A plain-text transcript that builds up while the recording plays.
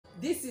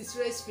This is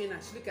red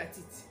spinach. Look at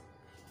it.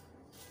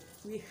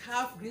 We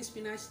have green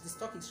spinach. The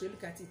stalk is red.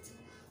 Look at it.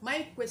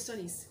 My question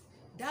is,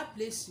 that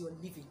place you're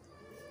living,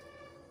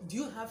 do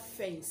you have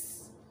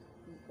fence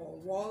or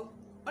wall?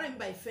 What I mean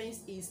by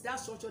fence is that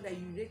structure that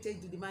you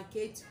erected to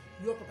demarcate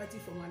your property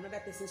from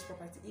another person's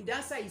property. If the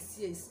answer is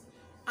yes,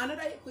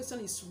 another question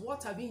is,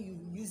 what have you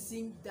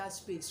using that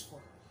space for?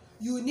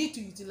 You need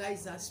to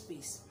utilize that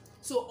space.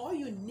 So all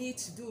you need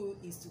to do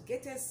is to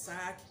get a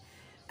sack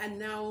and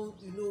now,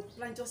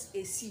 plant just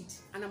a seed.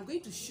 And I'm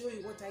going to show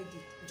you what I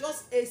did.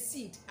 Just a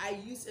seed. I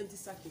use empty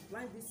sack to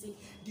plant this thing.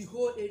 The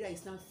whole area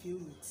is now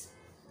filled with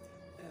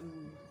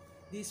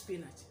this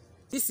spinach.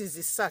 This is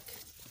the sack.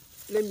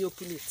 Let me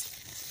open it.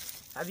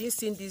 Have you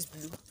seen this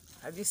blue?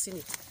 Have you seen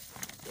it?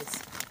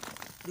 Yes.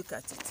 Look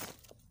at it.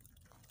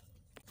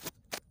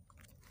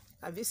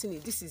 Have you seen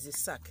it? This is the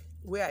sack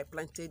where I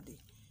planted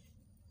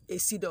a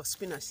seed of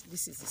spinach.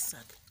 This is the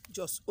sack.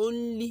 Just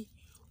only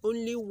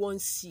one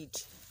seed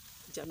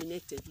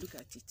germinated. Look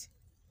at it.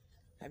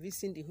 Have you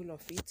seen the whole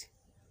of it?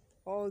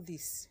 All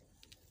this.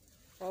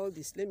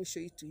 Let me show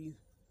it to you.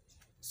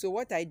 So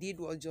what I did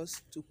was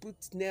just to put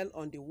nail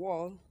on the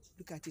wall.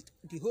 Look at it.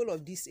 The whole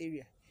of this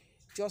area.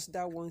 Just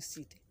that one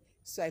seed.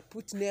 So I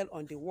put nail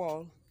on the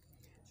wall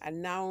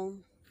and now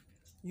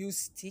use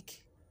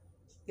stick.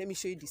 Let me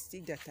show you the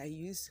stick that I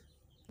use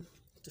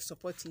to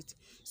support it.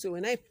 So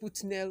when I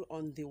put nail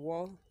on the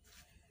wall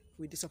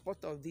with the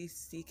support of this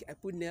stick, I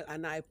put nail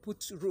and I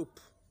put rope.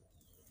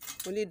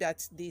 Only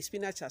that the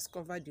spinach has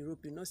covered the rope.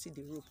 You not see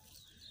the rope.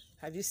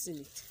 Have you seen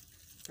it?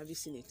 Have you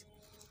seen it?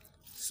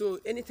 So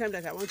anytime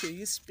that I want to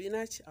use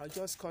spinach, I'll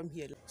just come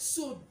here.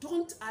 So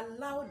don't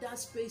allow that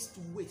space to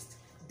waste.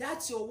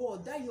 That's your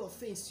wall, that's your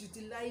fence.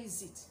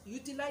 Utilize it.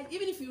 Utilize,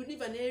 even if you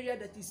live in an area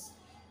that is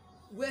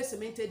well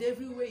cemented,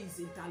 everywhere is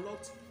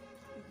interlocked.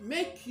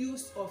 Make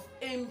use of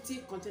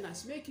empty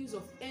containers. Make use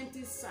of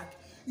empty sack.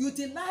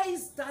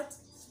 Utilize that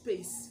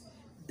space,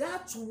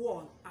 that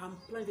wall, and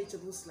plant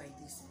vegetables like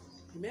this.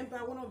 Remember,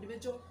 one of the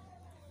major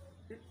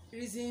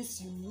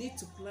reasons you need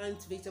to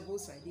plant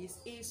vegetables like this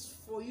is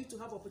for you to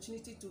have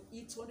opportunity to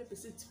eat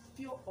 100%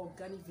 pure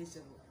organic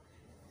vegetable.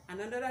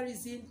 And another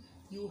reason,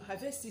 you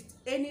harvest it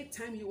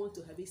anytime you want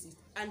to harvest it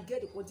and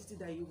get the quantity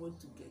that you want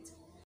to get.